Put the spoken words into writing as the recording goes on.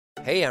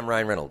Hey, I'm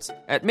Ryan Reynolds.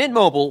 At Mint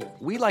Mobile,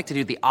 we like to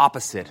do the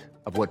opposite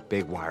of what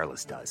Big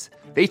Wireless does.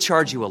 They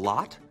charge you a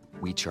lot,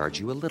 we charge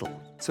you a little.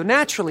 So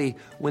naturally,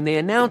 when they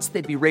announced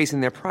they'd be raising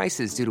their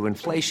prices due to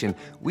inflation,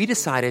 we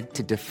decided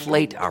to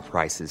deflate our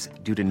prices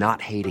due to not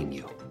hating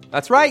you.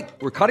 That's right.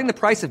 We're cutting the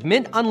price of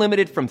Mint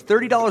Unlimited from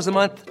 $30 a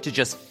month to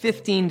just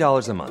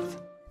 $15 a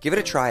month. Give it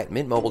a try at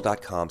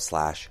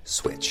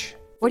mintmobile.com/switch.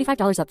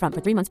 $45 up front for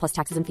 3 months plus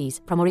taxes and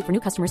fees. Promo rate for new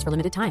customers for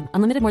limited time.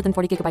 Unlimited more than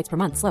 40 gigabytes per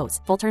month. Slows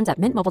full terms at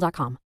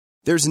mintmobile.com.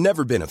 There's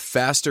never been a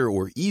faster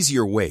or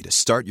easier way to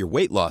start your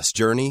weight loss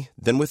journey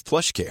than with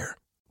PlushCare.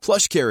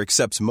 PlushCare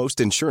accepts most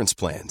insurance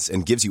plans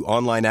and gives you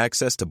online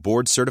access to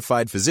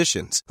board-certified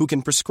physicians who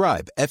can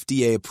prescribe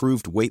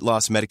FDA-approved weight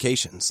loss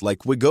medications like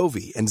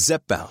Wegovy and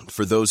Zepbound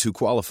for those who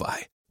qualify.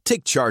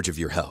 Take charge of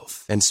your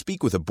health and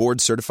speak with a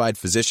board-certified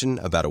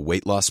physician about a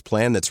weight loss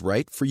plan that's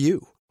right for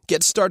you.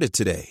 Get started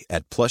today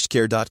at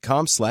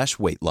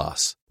plushcare.com/weight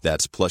loss.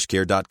 That's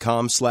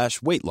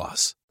plushcare.com/weight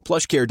loss.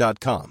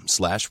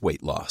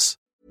 plushcare.com/weight loss.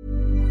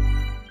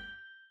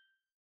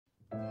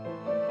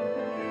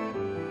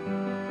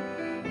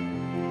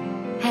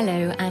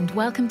 Hello and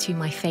welcome to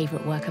My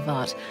Favourite Work of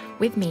Art,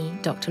 with me,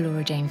 Dr.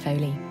 Laura Jane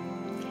Foley.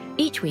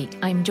 Each week,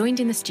 I'm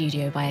joined in the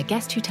studio by a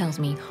guest who tells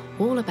me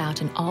all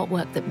about an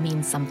artwork that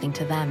means something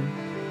to them.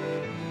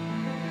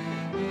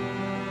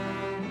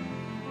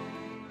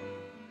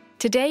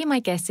 Today, my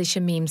guest is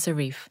Shamim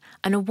Sarif,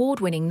 an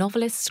award-winning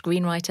novelist,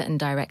 screenwriter and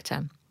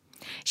director.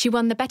 She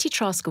won the Betty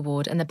Trask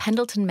Award and the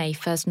Pendleton May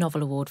First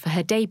Novel Award for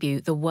her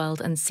debut, The World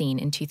Unseen,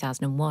 in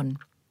 2001.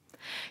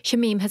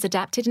 Shamim has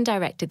adapted and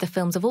directed the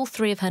films of all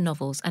 3 of her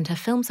novels, and her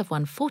films have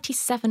won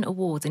 47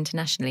 awards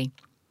internationally.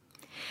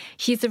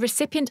 She is the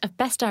recipient of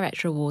Best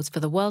Director Awards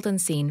for The World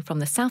Unseen from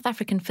the South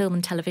African Film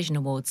and Television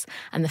Awards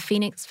and the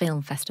Phoenix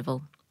Film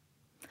Festival.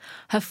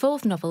 Her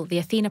 4th novel, The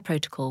Athena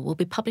Protocol, will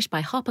be published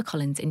by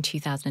HarperCollins in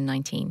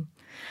 2019.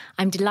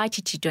 I'm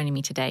delighted you're joining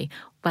me today.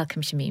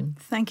 Welcome, Shamim.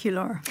 Thank you,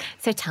 Laura.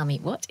 So tell me,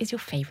 what is your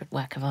favourite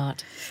work of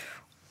art?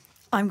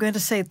 I'm going to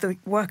say the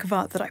work of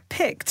art that I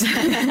picked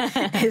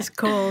is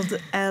called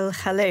El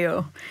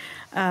Jaleo.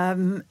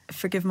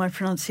 Forgive my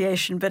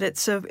pronunciation, but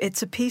it's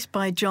a piece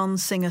by John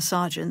Singer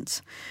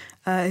Sargent,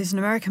 who's an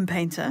American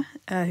painter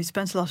who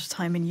spent a lot of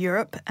time in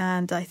Europe,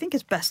 and I think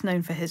is best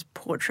known for his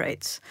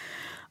portraits.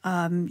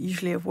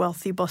 Usually of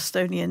wealthy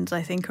Bostonians,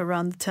 I think,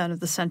 around the turn of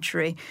the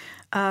century.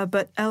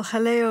 But El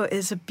Jaleo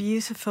is a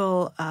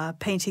beautiful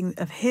painting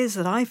of his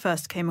that I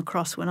first came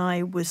across when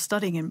I was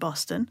studying in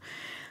Boston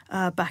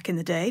back in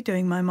the day,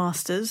 doing my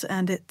master's,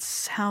 and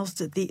it's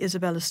housed at the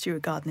Isabella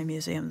Stewart Gardner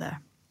Museum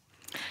there.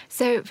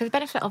 So, for the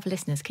benefit of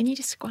listeners, can you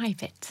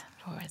describe it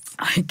for us?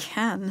 I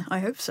can. I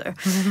hope so.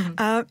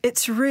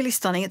 It's really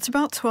stunning. It's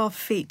about 12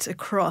 feet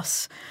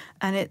across,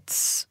 and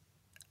it's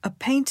a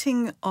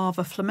painting of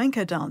a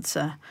flamenco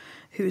dancer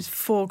who's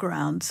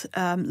foreground,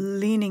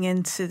 leaning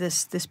into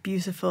this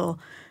beautiful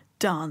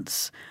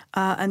dance.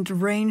 And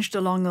ranged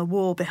along the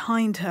wall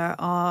behind her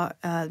are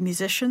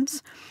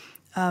musicians,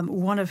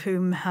 one of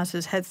whom has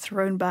his head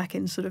thrown back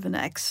in sort of an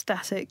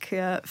ecstatic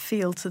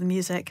feel to the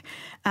music,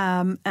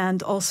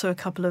 and also a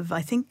couple of,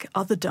 I think,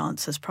 other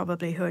dancers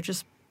probably, who are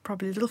just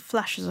probably little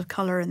flashes of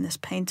colour in this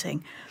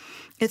painting.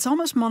 It's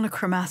almost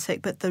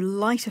monochromatic, but the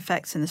light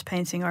effects in this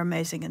painting are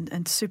amazing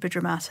and super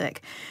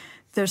dramatic.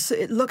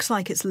 It looks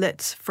like it's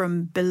lit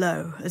from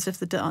below, as if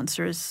the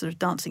dancer is sort of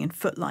dancing in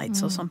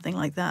footlights or something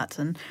like that.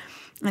 And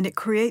it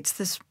creates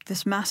this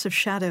massive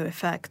shadow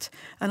effect.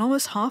 And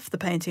almost half the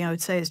painting, I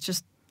would say, is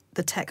just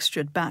the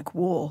textured back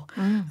wall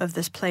of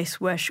this place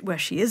where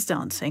she is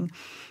dancing.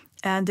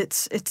 And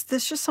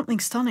there's just something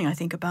stunning, I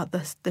think, about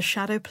the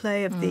shadow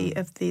play of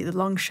the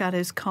long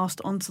shadows cast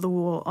onto the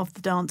wall of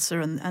the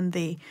dancer and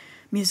the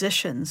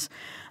musicians,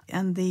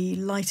 and the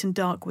light and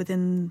dark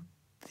within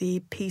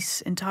the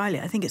piece entirely.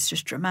 I think it's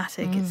just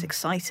dramatic, it's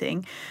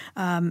exciting,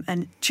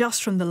 and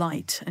just from the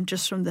light and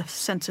just from the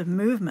sense of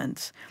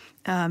movement,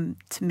 to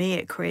me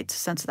it creates a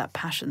sense of that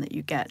passion that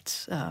you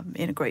get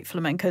in a great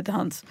flamenco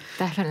dance.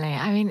 Definitely.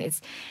 I mean,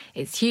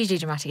 it's hugely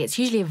dramatic. It's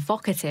hugely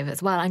evocative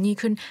as well, and you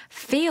can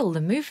feel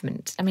the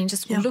movement. I mean,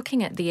 just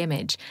looking at the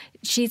image,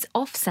 she's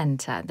off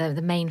centre,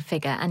 the main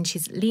figure, and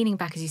she's leaning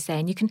back, as you say,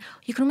 and you can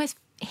almost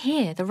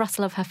hear the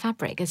rustle of her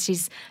fabric as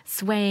she's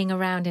swaying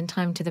around in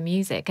time to the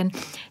music. And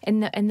in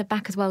the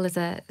back as well, there's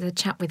a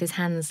chap with his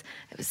hands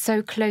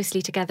so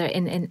closely together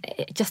in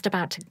just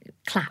about to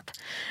clap.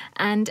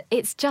 And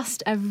it's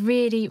just a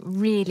really,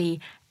 really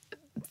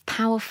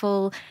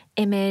powerful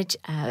image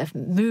of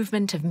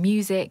movement, of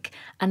music,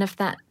 and of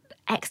that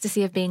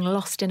ecstasy of being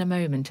lost in a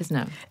moment, isn't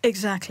it?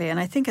 Exactly. And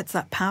I think it's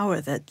that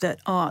power that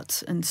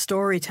art and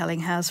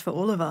storytelling has for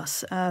all of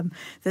us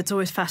that's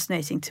always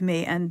fascinating to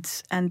me. And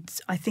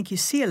I think you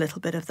see a little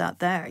bit of that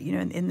there, you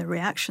know, in the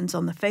reactions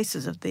on the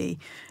faces of the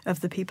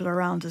people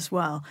around as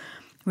well,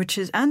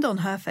 and on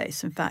her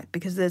face, in fact,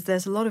 because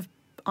there's a lot of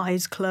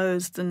eyes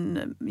closed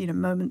and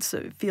moments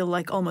that feel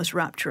like almost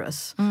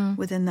rapturous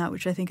within that,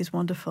 which I think is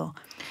wonderful.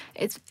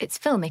 It's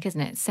filmic,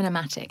 isn't it? It's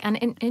cinematic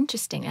and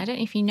interesting. I don't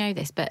know if you know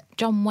this, but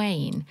John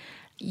Wayne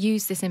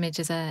used this image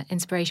as an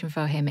inspiration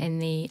for him in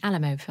the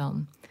Alamo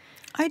film.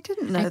 I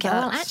didn't know that.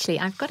 Well, actually,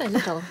 I've got a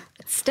little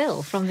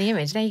still from the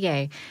image. There you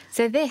go.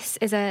 So there's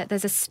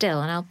a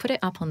still, and I'll put it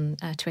up on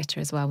Twitter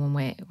as well when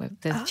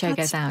the show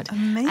goes out.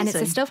 Amazing. And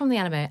it's a still from the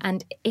Alamo,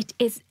 and it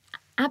is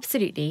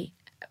absolutely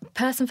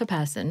person for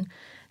person,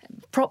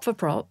 prop for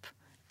prop,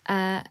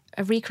 a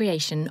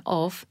recreation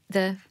of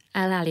the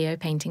El Alio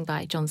painting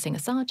by John Singer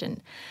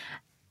Sargent.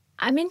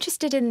 I'm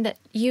interested in that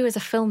you as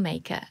a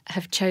filmmaker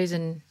have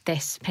chosen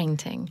this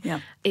painting. Yeah.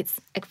 It's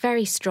a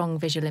very strong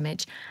visual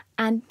image,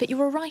 but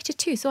you're a writer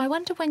too. So I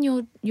wonder when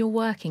you're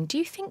working, do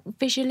you think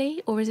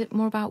visually or is it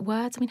more about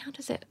words? I mean, how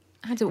does it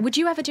would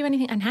you ever do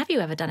anything, and have you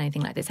ever done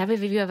anything like this? Have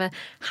you ever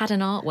had an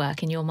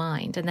artwork in your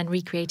mind and then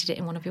recreated it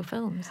in one of your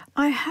films?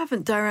 I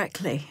haven't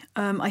directly.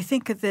 I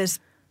think that there's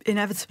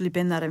inevitably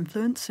been that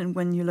influence, and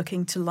when you're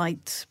looking to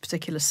light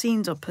particular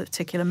scenes or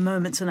particular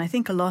moments, and I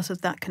think a lot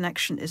of that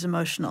connection is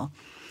emotional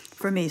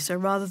for me. So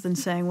rather than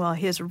saying, well,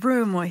 here's a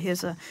room or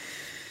here's a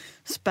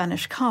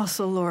Spanish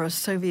castle or a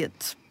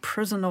Soviet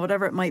prison or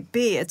whatever it might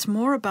be, it's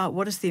more about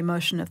what is the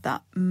emotion of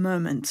that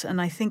moment.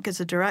 And I think as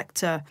a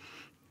director,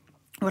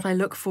 what I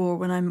look for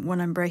when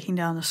I'm breaking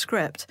down a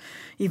script,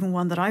 even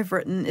one that I've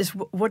written, is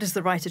what is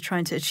the writer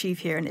trying to achieve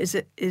here? And is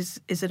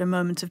it a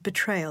moment of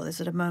betrayal? Is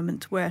it a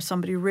moment where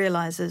somebody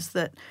realizes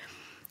that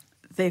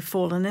they've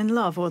fallen in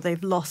love or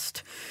they've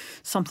lost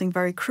something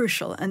very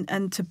crucial?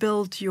 And to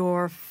build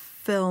your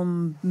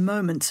film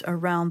moments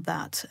around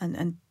that,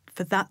 and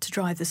for that to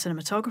drive the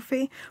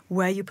cinematography,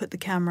 where you put the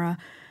camera,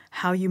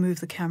 how you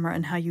move the camera,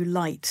 and how you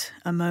light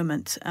a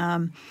moment.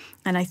 And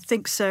I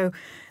think so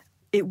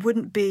it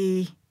wouldn't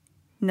be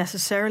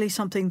necessarily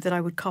something that I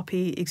would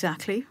copy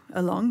exactly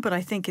along, but I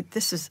think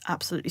this is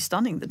absolutely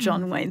stunning, the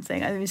John Wayne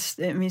thing. I mean,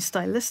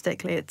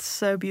 stylistically, it's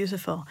so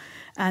beautiful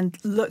and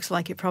looks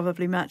like it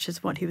probably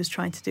matches what he was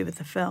trying to do with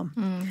the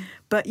film.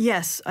 But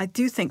yes, I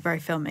do think very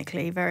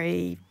filmically,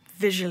 very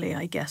visually,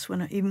 I guess,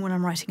 even when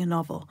I'm writing a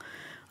novel.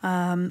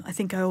 I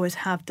think I always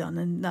have done,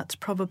 and that's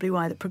probably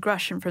why the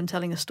progression from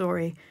telling a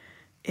story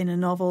in a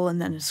novel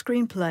and then a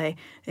screenplay,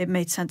 it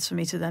made sense for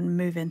me to then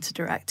move into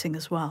directing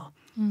as well.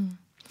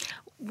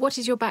 What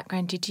is your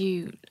background? Did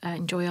you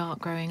enjoy art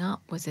growing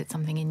up? Was it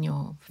something in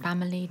your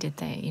family?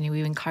 Were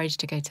you encouraged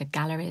to go to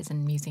galleries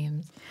and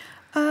museums?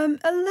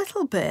 A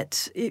little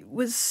bit. It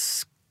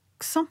was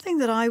something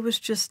that I was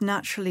just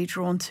naturally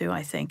drawn to,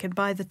 I think. And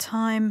by the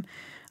time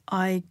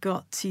I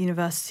got to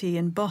university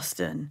in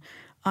Boston,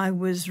 I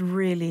was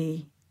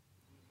really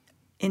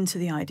into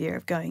the idea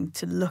of going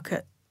to look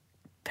at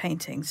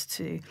paintings,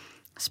 to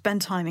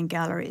spend time in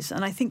galleries.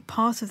 And I think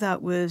part of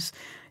that was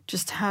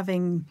just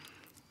having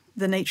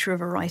the nature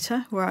of a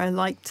writer, where I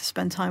liked to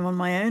spend time on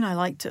my own. I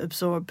liked to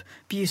absorb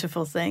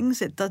beautiful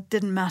things. It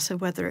didn't matter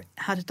whether it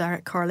had a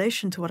direct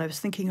correlation to what I was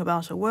thinking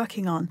about or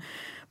working on.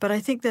 But I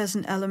think there's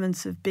an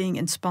element of being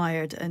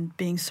inspired and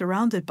being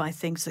surrounded by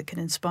things that can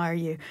inspire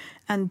you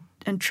and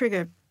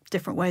trigger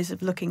different ways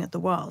of looking at the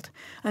world.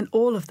 And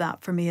all of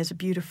that, for me, is a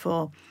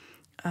beautiful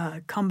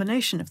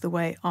combination of the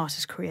way art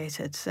is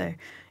created. So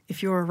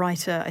if you're a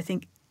writer, I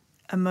think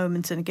a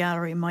moment in a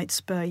gallery might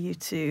spur you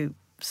to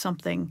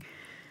something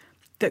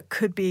that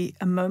could be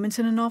a moment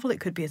in a novel. It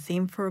could be a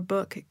theme for a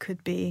book. It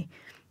could be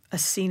a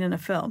scene in a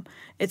film.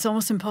 It's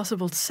almost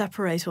impossible to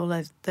separate all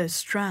those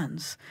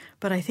strands.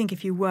 But I think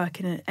if you work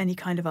in any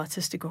kind of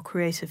artistic or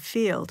creative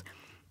field,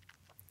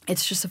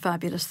 it's just a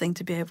fabulous thing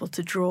to be able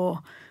to draw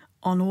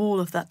on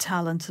all of that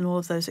talent and all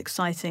of those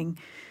exciting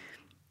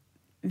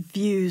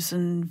views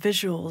and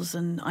visuals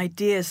and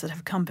ideas that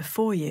have come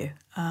before you,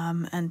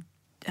 and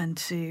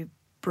to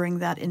bring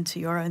that into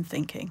your own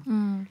thinking.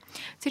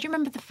 So do you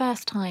remember the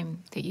first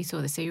time that you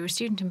saw this? So you were a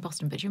student in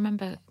Boston, but do you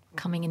remember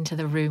coming into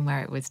the room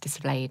where it was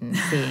displayed and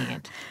seeing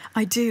it?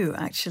 I do,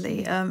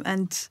 actually.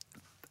 And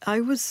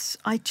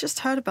I just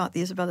heard about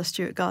the Isabella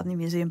Stewart Gardner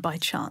Museum by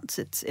chance.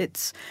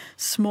 It's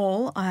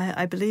small.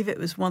 I believe it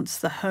was once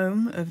the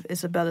home of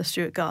Isabella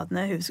Stewart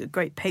Gardner, who's a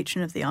great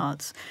patron of the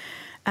arts.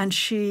 And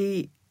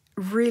she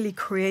really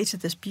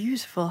created this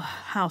beautiful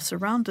house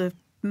around a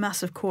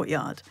massive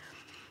courtyard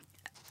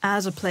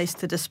as a place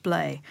to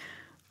display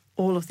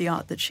all of the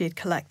art that she had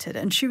collected.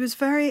 And she was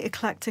very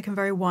eclectic and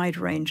very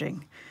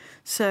wide-ranging.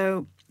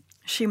 So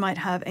she might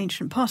have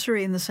ancient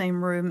pottery in the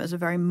same room as a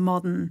very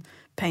modern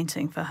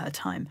painting for her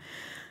time.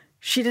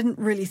 She didn't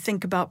really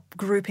think about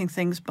grouping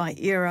things by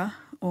era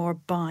or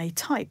by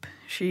type.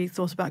 She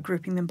thought about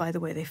grouping them by the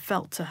way they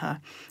felt to her.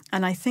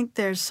 And I think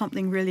there's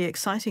something really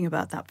exciting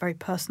about that very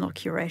personal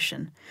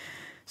curation.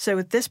 So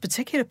with this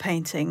particular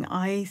painting,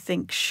 I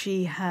think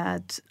she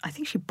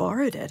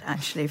borrowed it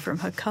actually from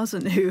her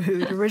cousin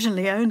who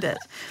originally owned it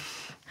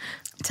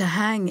to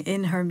hang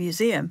in her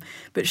museum.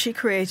 But she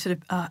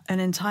created an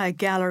entire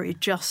gallery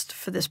just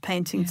for this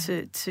painting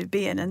to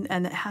be in.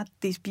 And it had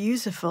these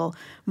beautiful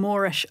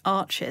Moorish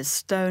arches,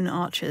 stone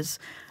arches,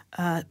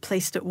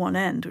 placed at one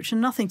end, which had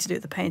nothing to do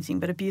with the painting,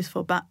 but a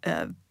beautiful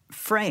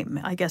frame,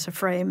 I guess a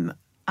frame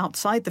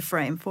outside the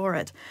frame for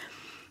it.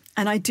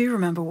 And I do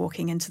remember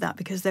walking into that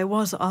because there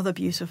was other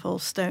beautiful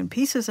stone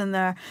pieces in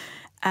there.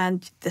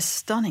 And this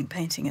stunning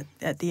painting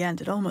at the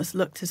end, it almost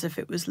looked as if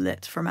it was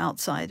lit from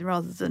outside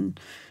rather than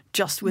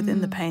just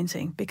within the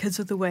painting because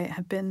of the way it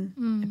had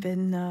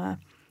been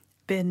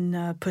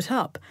put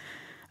up.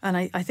 And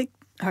I think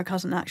her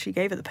cousin actually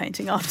gave her the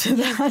painting after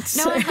that. No,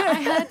 So. I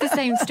heard the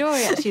same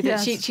story, actually,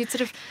 that Yes. she'd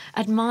sort of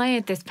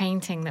admired this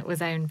painting that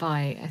was owned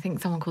by, I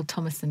think, someone called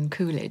Thomason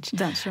Coolidge.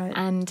 That's right.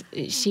 And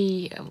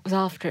she was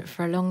after it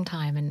for a long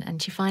time,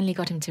 and she finally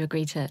got him to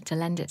agree to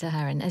lend it to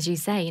her. And as you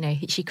say, you know,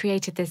 she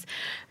created this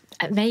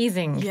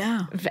amazing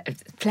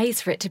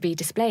place for it to be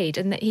displayed,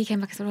 and that he came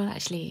back and said, well,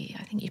 actually,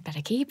 I think you'd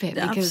better keep it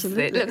because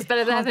Absolutely. it looks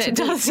better there than it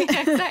does.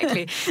 Yeah,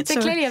 exactly. So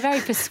clearly a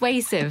very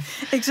persuasive.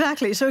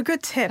 Exactly. So a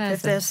good tip if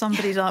person. there's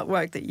somebody's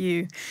artwork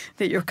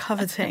that you're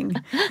coveting,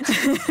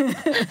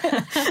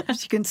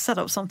 you can set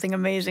up something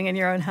amazing in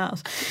your own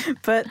house.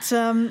 But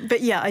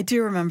yeah, I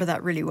do remember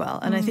that really well,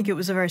 and I think it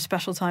was a very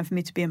special time for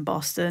me to be in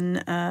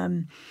Boston.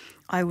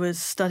 I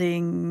was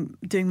doing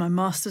my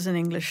master's in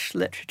English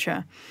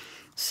literature.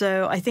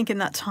 So I think in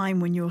that time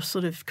when you're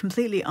sort of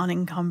completely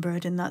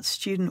unencumbered in that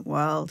student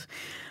world,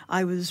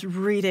 I was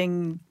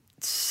reading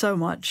so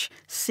much,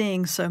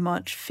 seeing so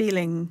much,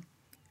 feeling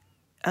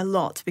a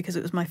lot because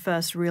it was my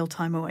first real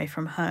time away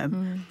from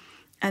home.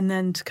 And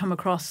then to come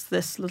across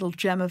this little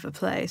gem of a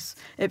place,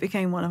 it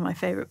became one of my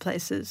favorite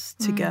places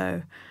to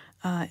go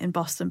in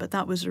Boston. But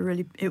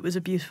it was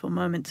a beautiful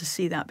moment to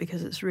see that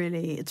because it's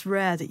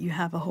rare that you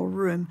have a whole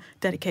room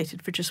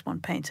dedicated for just one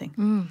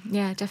painting.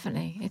 Yeah,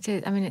 definitely. It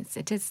is. I mean,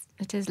 it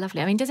is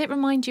lovely. I mean, does it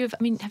remind you of?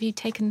 I mean, have you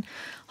taken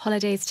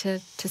holidays to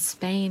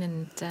Spain,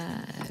 and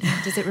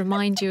does it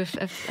remind you of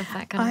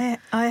that kind of?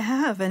 I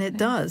have, and it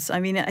does. I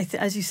mean,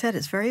 as you said,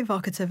 it's very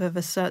evocative of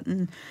a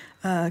certain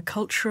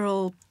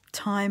cultural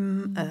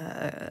time,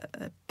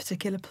 a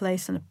particular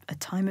place, and a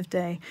time of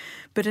day.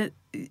 But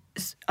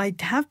I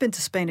have been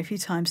to Spain a few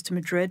times, to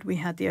Madrid. We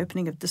had the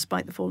opening of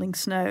Despite the Falling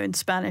Snow in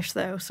Spanish,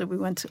 though, so we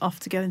went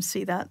off to go and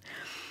see that,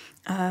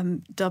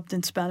 dubbed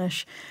in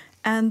Spanish.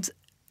 And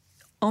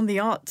on the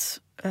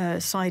arts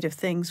side of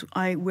things,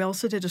 we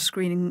also did a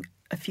screening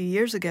a few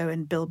years ago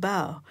in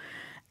Bilbao.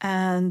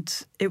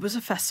 And it was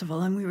a festival,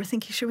 and we were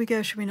thinking, should we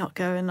go, should we not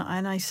go? And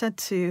I said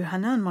to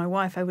Hanan, my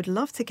wife, I would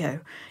love to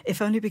go,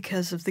 if only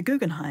because of the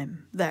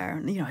Guggenheim there.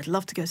 And, I'd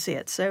love to go see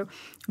it. So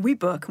we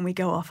book and we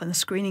go off, and the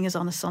screening is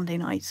on a Sunday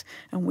night,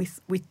 and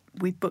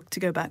we book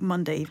to go back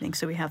Monday evening,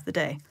 so we have the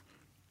day.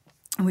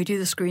 And we do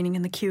the screening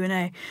and the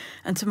Q&A.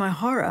 And to my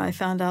horror, I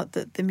found out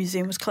that the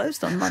museum was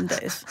closed on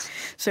Mondays.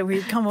 So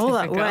we'd come all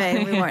that way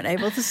and we weren't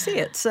able to see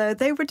it. So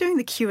they were doing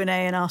the Q&A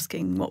and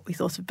asking what we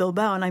thought of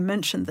Bilbao, and I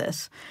mentioned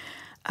this.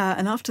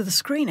 And after the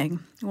screening,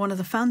 one of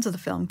the fans of the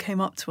film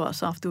came up to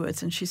us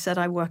afterwards, and she said,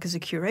 I work as a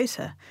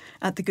curator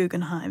at the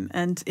Guggenheim,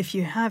 and if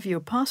you have your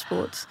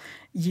passports,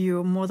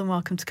 you're more than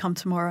welcome to come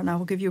tomorrow, and I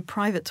will give you a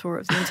private tour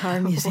of the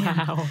entire museum.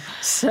 Wow.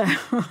 So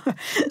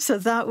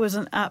that was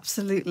an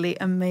absolutely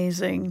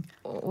amazing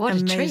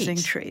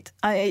treat.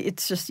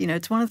 It's just,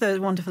 it's one of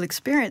those wonderful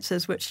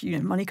experiences which,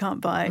 money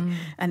can't buy.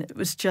 And it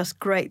was just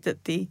great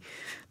that the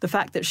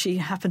fact that she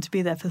happened to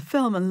be there for the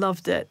film and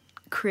loved it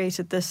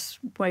created this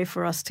way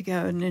for us to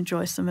go and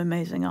enjoy some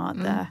amazing art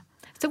there.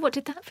 So what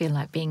did that feel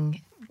like,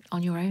 being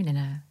on your own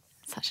in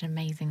such an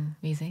amazing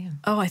museum?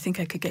 Oh, I think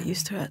I could get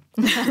used to it.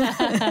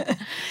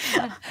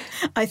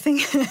 I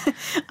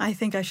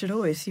think I should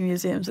always see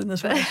museums in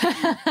this way.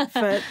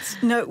 But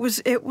no,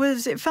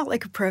 it felt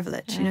like a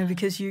privilege,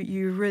 because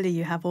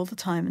you have all the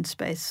time and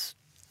space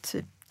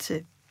to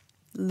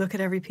look at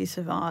every piece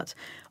of art.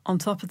 On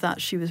top of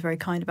that, she was very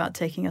kind about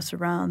taking us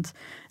around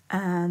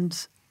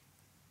and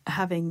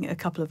having a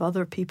couple of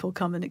other people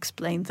come and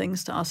explain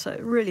things to us. So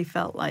it really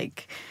felt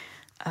like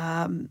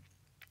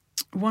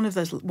one of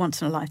those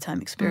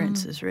once-in-a-lifetime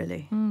experiences,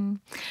 really.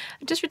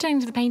 Just returning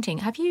to the painting,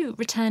 have you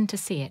returned to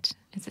see it?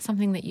 Is it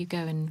something that you go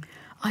and...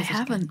 I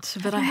haven't,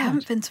 but I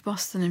haven't been to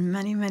Boston in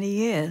many, many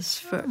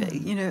years.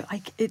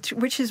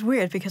 Which is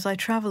weird because I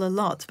travel a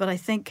lot, but I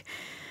think...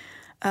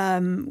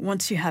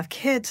 once you have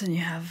kids and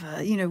you have,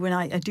 when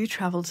I do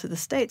travel to the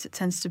States, it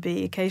tends to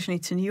be occasionally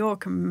to New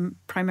York and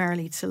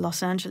primarily to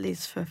Los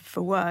Angeles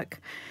for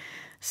work.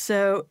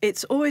 So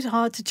it's always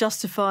hard to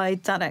justify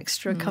that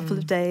extra couple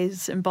of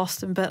days in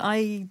Boston, but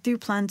I do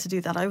plan to do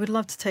that. I would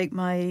love to take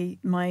my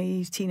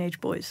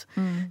teenage boys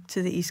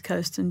to the East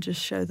Coast and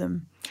just show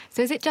them.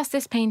 So is it just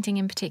this painting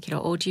in particular,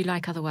 or do you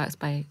like other works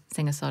by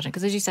Singer Sargent?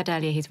 Because as you said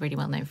earlier, he's really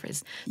well known for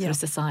his sort of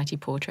society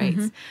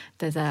portraits.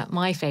 There's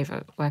my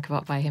favourite work of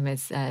art by him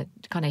is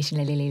Carnation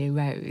Lily Lily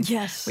Rose,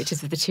 which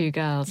is of the two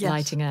girls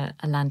lighting a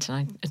lantern.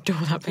 I adore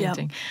that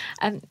painting.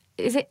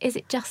 Is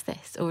it just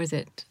this, or is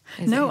it?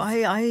 No,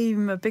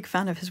 I'm a big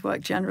fan of his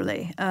work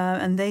generally,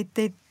 and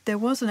there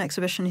was an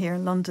exhibition here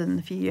in London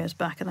a few years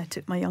back, and I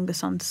took my younger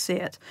son to see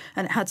it,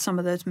 and it had some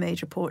of those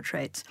major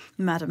portraits,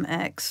 Madame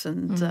X,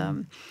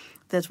 and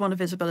there's one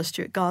of Isabella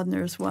Stewart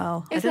Gardner as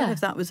well. I don't know if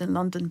that was in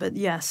London, but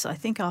yes, I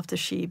think after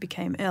she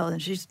became ill and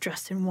she's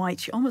dressed in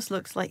white, it almost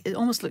looks like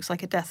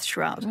a death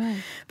shroud.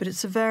 Right. But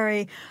it's a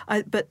very,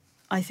 but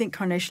I think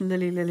Carnation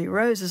Lily Lily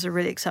Rose is a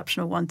really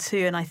exceptional one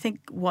too, and I think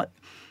what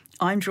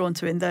I'm drawn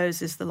to in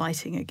those is the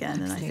lighting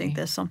again. Absolutely. And I think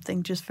there's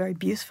something just very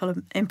beautiful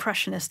and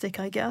impressionistic,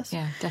 I guess.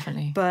 Yeah,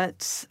 definitely.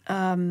 But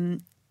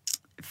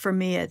for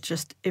me, it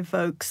just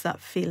evokes that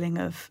feeling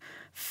of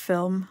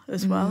film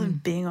as well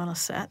and being on a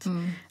set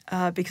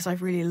because I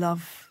really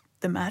love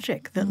the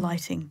magic that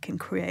lighting can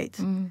create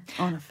on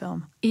a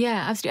film.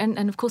 Yeah, absolutely.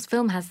 And of course,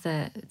 film has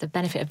the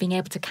benefit of being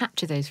able to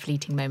capture those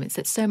fleeting moments.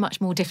 That's so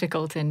much more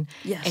difficult in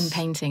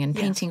painting and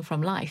painting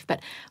from life.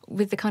 But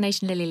with the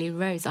Carnation Lily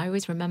Rose, I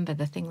always remember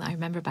the thing that I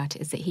remember about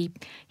it is that he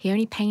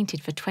only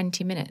painted for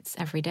 20 minutes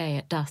every day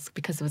at dusk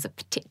because there was a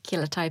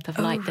particular type of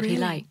light that he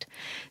liked.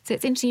 So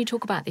it's interesting you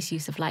talk about this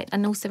use of light.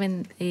 And also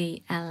in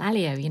the El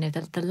Alio, you know,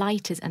 the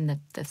light is and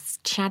the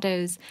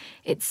shadows,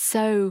 it's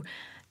so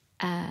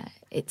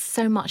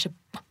much a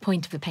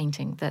point of the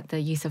painting, that the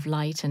use of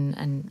light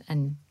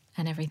and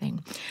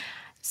everything.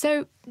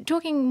 So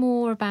talking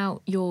more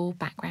about your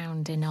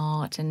background in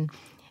art and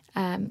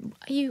are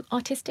you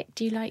artistic?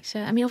 Do you like to?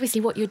 I mean, obviously,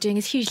 what you're doing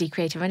is hugely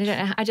creative, and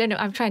I don't know.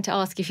 I'm trying to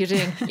ask if you're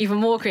doing even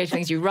more creative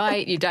things. You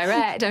write, you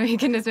direct. I mean,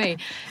 goodness me.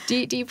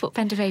 Do you put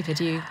pen to paper?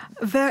 Do you?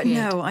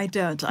 No, I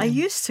don't. I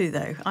used to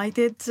though. I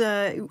did.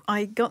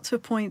 I got to a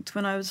point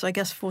when I was, I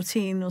guess,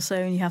 14 or so,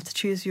 and you have to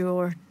choose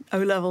your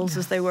O-levels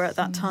as they were at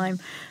that time,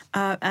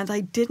 and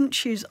I didn't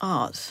choose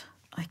art.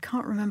 I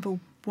can't remember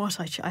what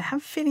I chose. I have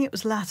a feeling it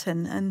was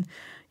Latin, and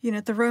you know,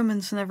 the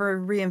Romans never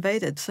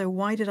reinvaded, so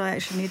why did I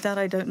actually need that?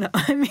 I don't know.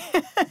 I mean,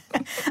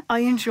 I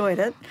enjoyed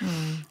it,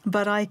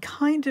 but I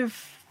kind of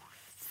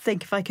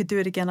think if I could do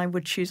it again, I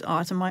would choose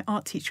art. And my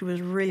art teacher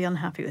was really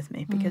unhappy with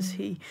me because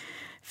he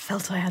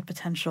felt I had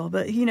potential.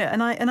 But you know,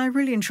 and I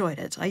really enjoyed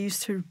it. I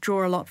used to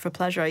draw a lot for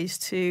pleasure. I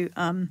used to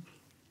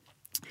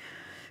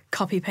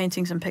copy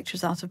paintings and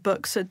pictures out of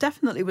books. So it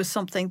definitely was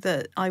something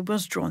that I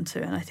was drawn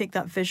to, and I think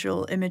that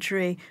visual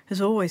imagery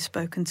has always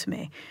spoken to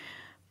me.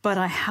 But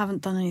I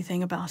haven't done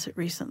anything about it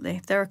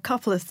recently. There are a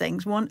couple of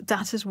things.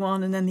 That is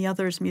one, and then the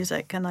other is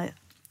music. And I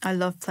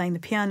love playing the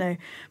piano.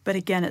 But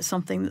again, it's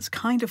something that's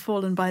kind of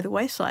fallen by the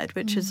wayside,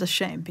 which is a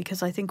shame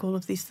because I think all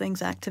of these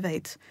things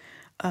activate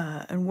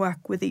and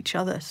work with each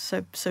other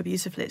so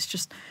beautifully. It's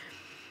just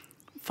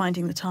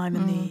finding the time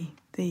and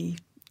the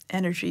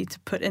energy to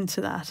put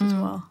into that as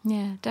well.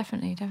 Yeah,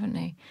 definitely.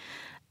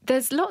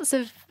 There's lots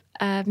of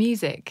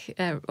music,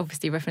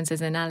 obviously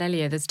references in El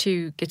Alio. There's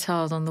 2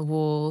 guitars on the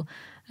wall,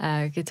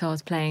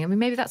 guitars playing. I mean,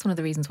 maybe that's one of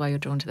the reasons why you're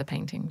drawn to the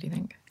painting, do you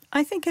think?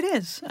 I think it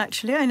is,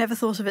 actually. I never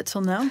thought of it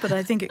till now, but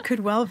I think it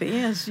could well be,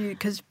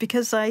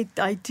 because I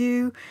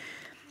do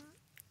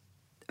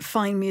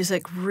find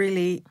music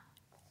really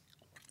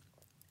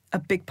a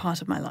big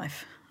part of my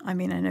life. I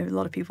mean, I know a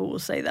lot of people will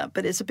say that,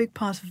 but it's a big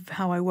part of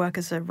how I work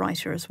as a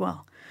writer as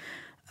well,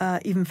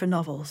 even for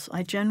novels.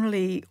 I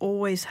generally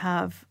always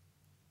have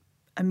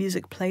a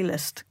music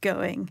playlist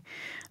going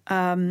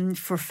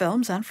for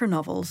films and for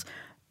novels.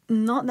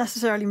 Not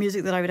necessarily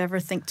music that I would ever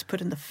think to put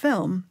in the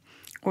film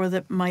or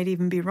that might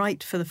even be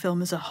right for the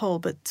film as a whole,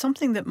 but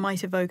something that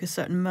might evoke a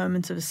certain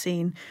moment of a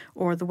scene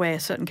or the way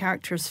a certain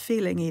character is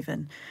feeling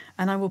even.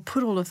 And I will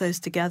put all of those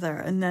together,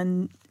 and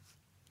then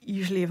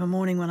usually of a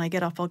morning when I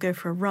get up, I'll go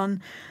for a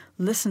run,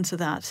 listen to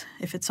that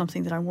if it's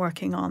something that I'm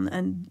working on,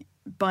 and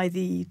by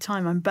the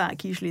time I'm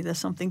back, usually there's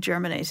something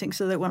germinating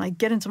so that when I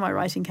get into my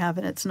writing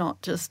cabin, it's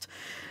not just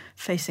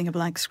facing a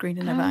blank screen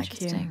in a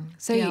vacuum.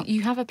 So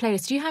you have a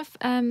playlist. Do you have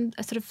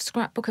a sort of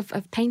scrapbook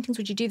of paintings?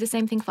 Would you do the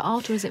same thing for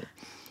art, or is it?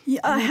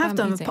 Yeah, I have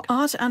done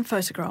art and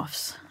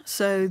photographs.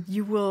 So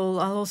I'll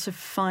also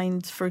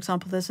find, for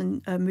example, there's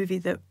a movie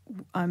that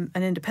an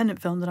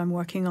independent film that I'm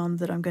working on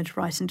that I'm going to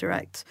write and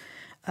direct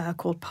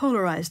called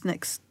Polarized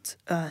next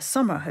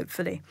summer,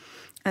 hopefully.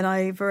 And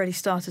I've already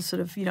started sort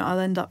of, I'll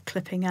end up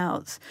clipping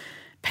out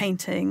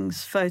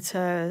paintings,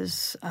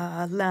 photos,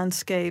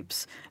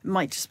 landscapes. It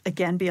might just,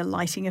 again, be a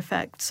lighting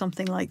effect,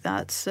 something like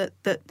that. So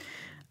that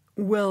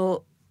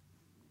will,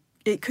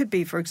 it could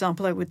be, for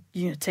example, I would,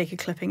 take a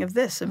clipping of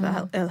this, of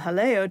El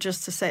Alio,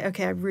 just to say,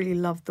 okay, I really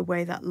love the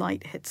way that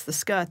light hits the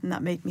skirt, and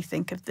that made me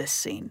think of this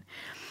scene.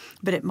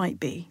 But it might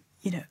be,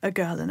 a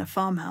girl in a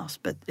farmhouse,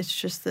 but it's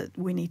just that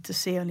we need to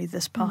see only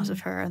this part of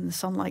her and the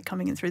sunlight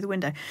coming in through the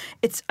window.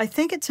 I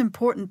think it's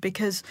important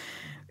because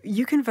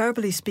you can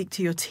verbally speak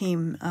to your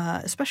team,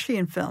 especially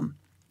in film,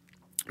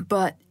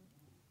 but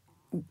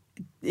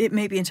it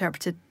may be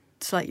interpreted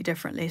slightly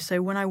differently.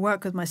 So when I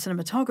work with my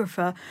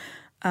cinematographer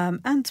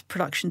and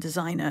production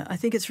designer, I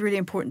think it's really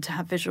important to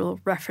have visual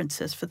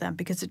references for them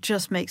because it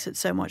just makes it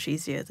so much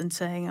easier than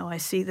saying, oh, I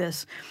see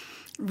this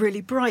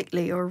really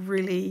brightly or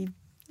really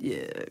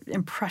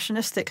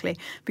impressionistically,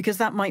 because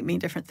that might mean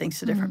different things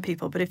to different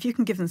people. But if you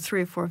can give them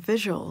 3 or 4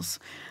 visuals,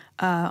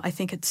 I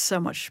think it's so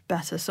much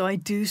better. So I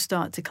do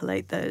start to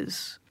collate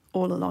those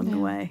all along the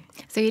way.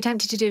 So you're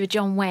tempted to do a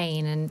John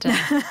Wayne and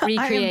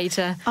recreate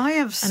I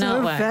am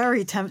so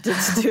very tempted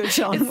to do a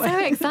John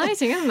Wayne. It's so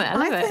exciting, isn't it?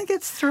 I think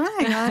it's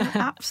thrilling. I'm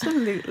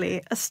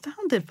absolutely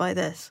astounded by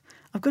this.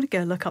 I've got to go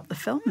look up the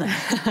film now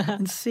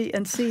and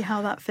see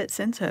how that fits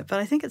into it. But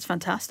I think it's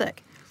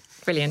fantastic.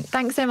 Brilliant.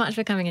 Thanks so much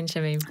for coming in,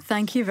 Shamim.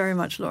 Thank you very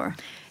much, Laura.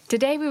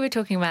 Today we were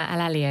talking about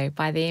Elalio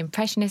by the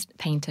Impressionist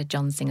painter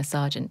John Singer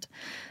Sargent.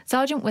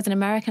 Sargent was an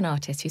American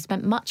artist who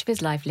spent much of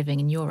his life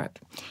living in Europe.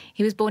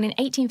 He was born in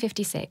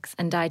 1856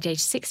 and died aged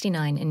 69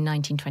 in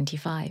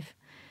 1925.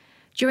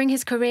 During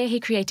his career, he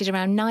created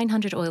around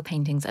 900 oil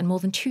paintings and more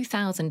than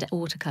 2,000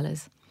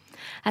 watercolours.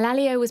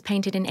 Elalio was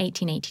painted in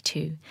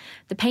 1882.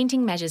 The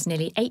painting measures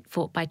nearly 8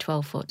 foot by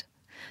 12 foot.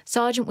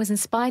 Sargent was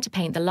inspired to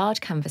paint the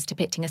large canvas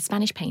depicting a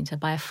Spanish painter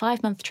by a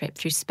 5-month trip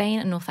through Spain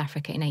and North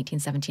Africa in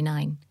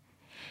 1879.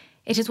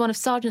 It is one of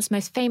Sargent's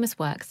most famous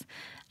works,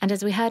 and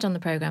as we heard on the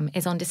programme,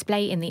 is on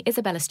display in the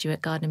Isabella Stewart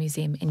Gardner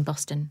Museum in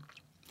Boston.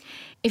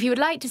 If you would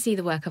like to see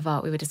the work of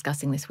art we were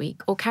discussing this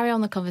week, or carry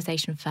on the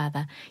conversation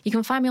further, you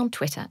can find me on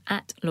Twitter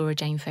at Laura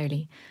Jane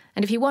Foley.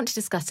 And if you want to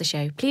discuss the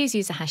show, please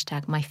use the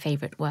hashtag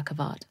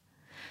 #MyFavouriteWorkOfArt.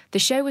 The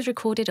show was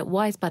recorded at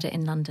Wise Budder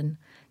in London.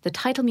 The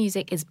title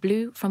music is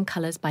Blue from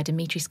Colours by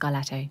Dimitri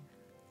Scarlato.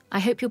 I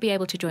hope you'll be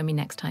able to join me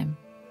next time.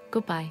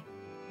 Goodbye.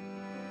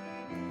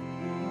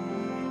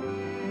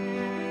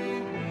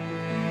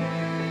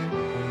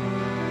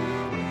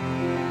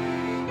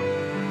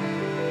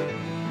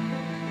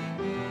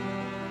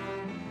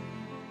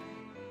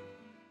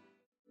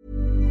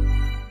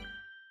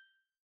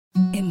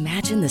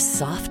 Imagine the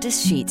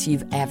softest sheets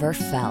you've ever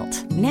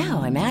felt.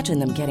 Now imagine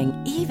them getting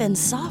even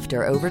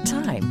softer over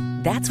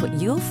time. That's what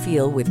you'll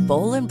feel with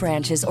Boll &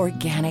 Branch's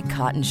organic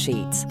cotton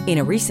sheets. In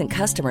a recent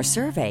customer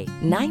survey,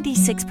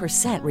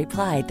 96%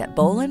 replied that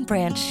Boll &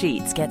 Branch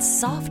sheets get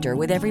softer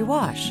with every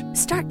wash.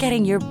 Start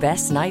getting your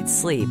best night's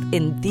sleep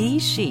in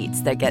these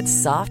sheets that get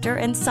softer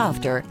and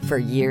softer for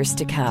years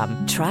to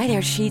come. Try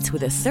their sheets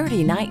with a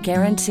 30-night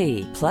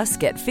guarantee. Plus,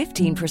 get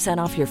 15%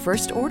 off your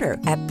first order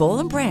at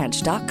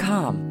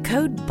bollandbranch.com.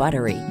 Code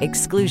BUTTERY.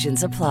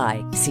 Exclusions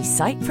apply. See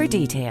site for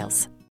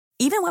details.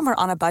 Even when we're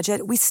on a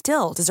budget, we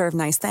still deserve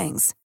nice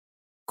things.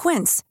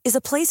 Quince is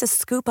a place to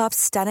scoop up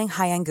stunning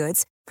high-end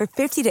goods for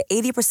 50 to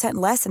 80%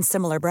 less than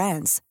similar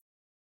brands.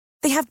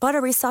 They have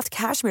buttery soft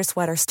cashmere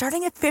sweaters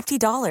starting at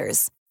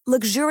 $50,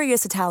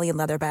 luxurious Italian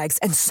leather bags,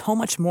 and so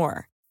much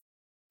more.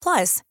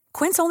 Plus,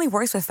 Quince only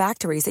works with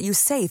factories that use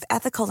safe,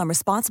 ethical, and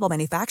responsible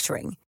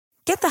manufacturing.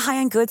 Get the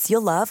high-end goods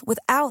you'll love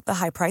without the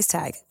high price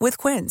tag with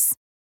Quince.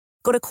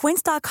 Go to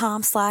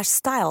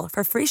quince.com/style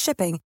for free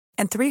shipping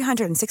and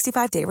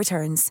 365-day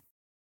returns.